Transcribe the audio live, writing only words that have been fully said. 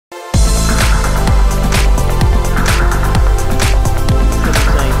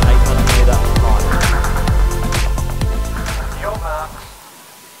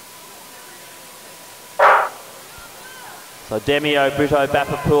So Demio, Brito,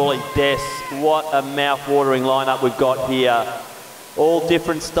 Bapapuli, Des, what a mouth-watering lineup we've got here. All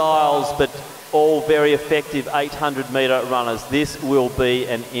different styles, but all very effective 800-metre runners. This will be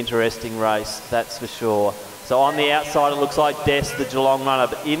an interesting race, that's for sure. So on the outside, it looks like Des, the Geelong runner,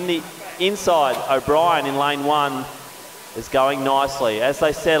 but in the inside, O'Brien in lane 1 is going nicely. As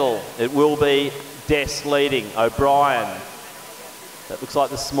they settle, it will be Des leading. O'Brien, that looks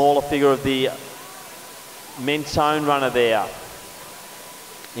like the smaller figure of the Mentone runner there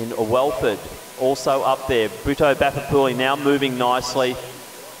in Welford, also up there. Brito Bapapuli now moving nicely,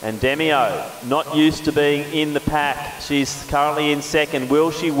 and Demio not used to being in the pack. She's currently in second.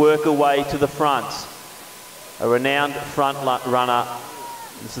 Will she work her way to the front? A renowned front runner.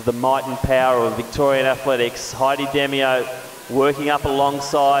 This is the might and power of Victorian athletics. Heidi Demio working up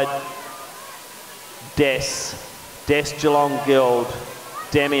alongside Des Geelong Guild,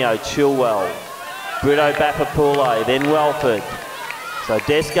 Demio Chilwell, Brito Bapapuli, then Welford. So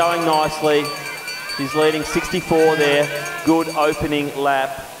Des going nicely. She's leading 64 there. Good opening lap.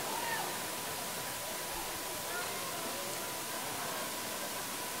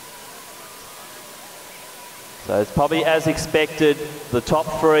 So it's probably as expected. The top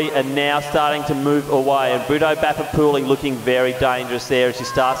three are now starting to move away, and Brito Bapapuli looking very dangerous there as she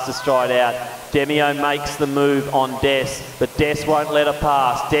starts to stride out. Demio makes the move on Des, but Des won't let her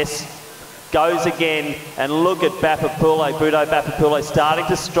pass. Des goes again, and look at Bapapuli, Brito Bapapuli starting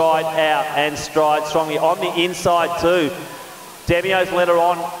to stride out and stride strongly on the inside too. Demio's let her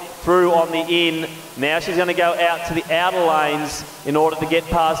on through on the in. Now she's going to go out to the outer lanes in order to get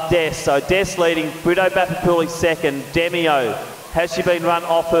past Des. So Des leading, Brito Bapapuli second. Demio, has she been run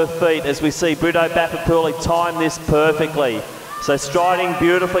off her feet? As we see Brito Bapapuli time this perfectly. So striding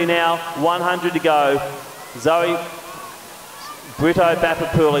beautifully now, 100 to go. Zoe Brito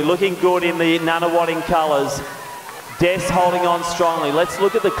Bapapuli looking good in the Nunawading colours. Des holding on strongly. Let's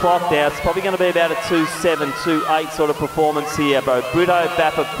look at the clock now. It's probably going to be about a 2.7, 2.8 sort of performance here, bro. Brito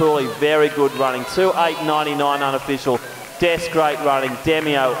Bapapuli, very good running. 2.8.99 unofficial. Des, great running.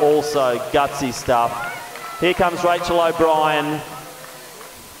 Demio also gutsy stuff. Here comes Rachel O'Brien. And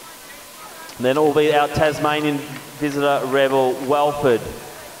then it will be our Tasmanian visitor, Rebel Welford.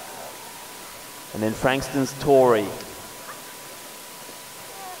 And then Frankston's Tory.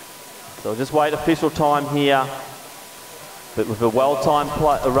 So we'll just wait official time here. But with a well-timed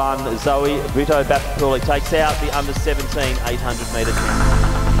run, Zoe Brito Bapapuli takes out the under-17 800-metre champion.